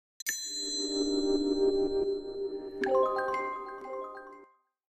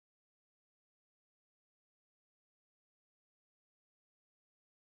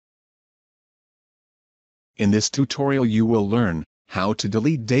In this tutorial you will learn how to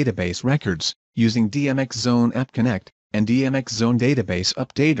delete database records using DMXzone App Connect and DMXzone Database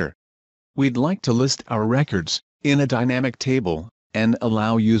Updater. We'd like to list our records in a dynamic table and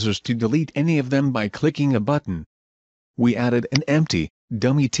allow users to delete any of them by clicking a button. We added an empty,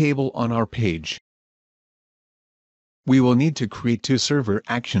 dummy table on our page. We will need to create two server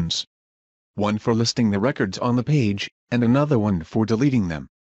actions. One for listing the records on the page, and another one for deleting them.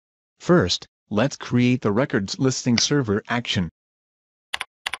 First, let's create the records listing server action.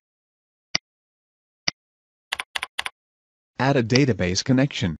 Add a database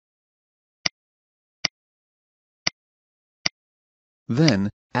connection. Then,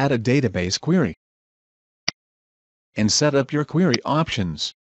 add a database query. And set up your query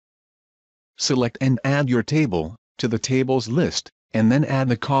options. Select and add your table to the tables list, and then add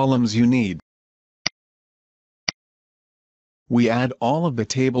the columns you need. We add all of the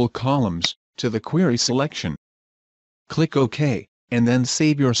table columns to the query selection. Click OK, and then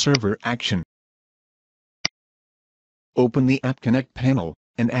save your server action. Open the App Connect panel,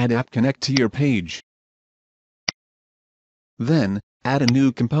 and add App Connect to your page. Then, add a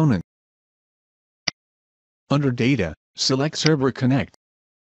new component. Under Data, select Server Connect.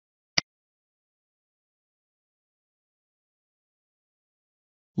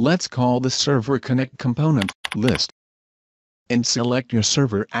 Let's call the Server Connect component List. And select your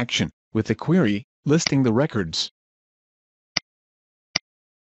server action with the query listing the records.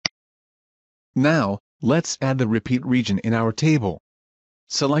 Now, let's add the repeat region in our table.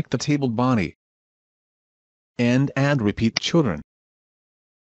 Select the table body and add repeat children.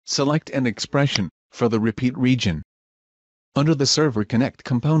 Select an expression for the repeat region. Under the Server Connect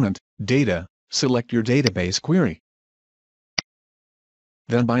component, Data, select your database query.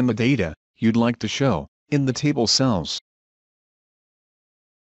 Then bind the data you'd like to show in the table cells.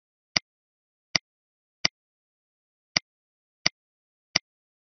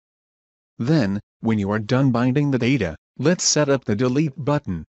 Then, when you are done binding the data, let's set up the Delete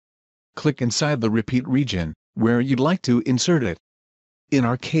button. Click inside the repeat region where you'd like to insert it. In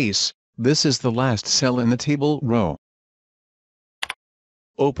our case, this is the last cell in the table row.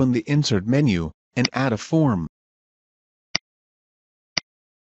 Open the Insert menu and add a form.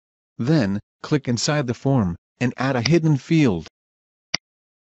 Then, click inside the form and add a hidden field.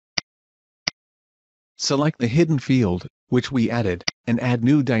 Select the hidden field, which we added, and add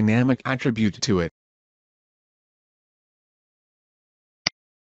new dynamic attribute to it.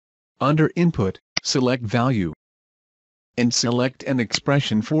 Under Input, select Value. And select an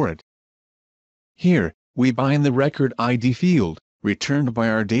expression for it. Here, we bind the record ID field, returned by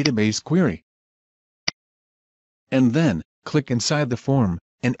our database query. And then, click inside the form,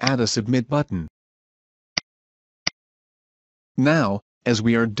 and add a Submit button. Now, as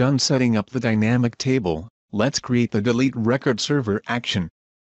we are done setting up the dynamic table, let's create the Delete Record server action.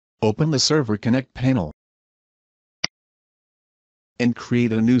 Open the Server Connect panel. And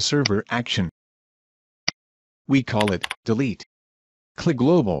create a new server action. We call it Delete. Click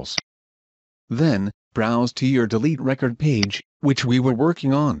Globals. Then, browse to your Delete Record page, which we were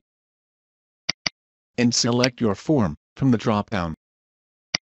working on. And select your form from the drop-down.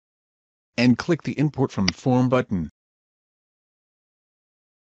 And click the Import from Form button.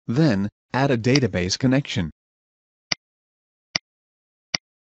 Then, add a database connection.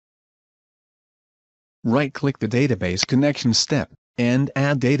 Right-click the database connection step, and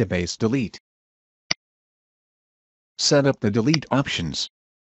add Database Delete. Set up the delete options.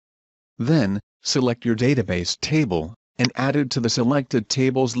 Then, select your database table, and add it to the selected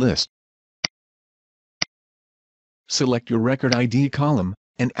tables list. Select your record ID column,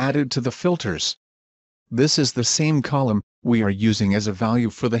 and add it to the filters. This is the same column we are using as a value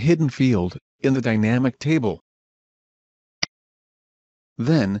for the hidden field in the dynamic table.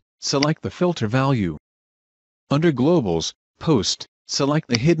 Then, select the filter value. Under Globals, Post, select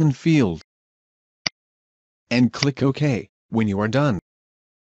the hidden field. And click OK when you are done.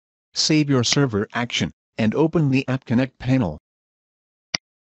 Save your server action, and open the App Connect panel.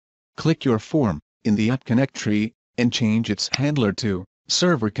 Click your form in the App Connect tree, and change its handler to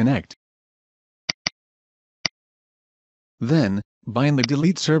Server Connect. Then, bind the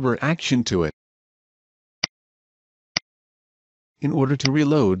Delete server action to it. In order to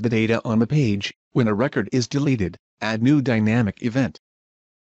reload the data on the page, when a record is deleted, add new dynamic event.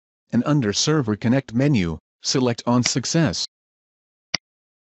 And under Server Connect menu, select On Success.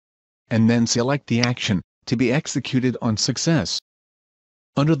 And then select the action to be executed on success.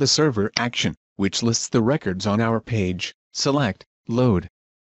 Under the server action, which lists the records on our page, select Load.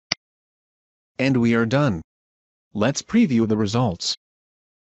 And we are done. Let's preview the results.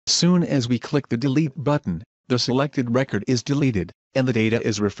 Soon as we click the Delete button, the selected record is deleted, and the data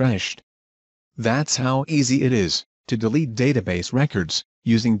is refreshed. That's how easy it is to delete database records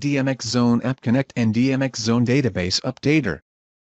using DMXzone App Connect and DMXzone Database Updater.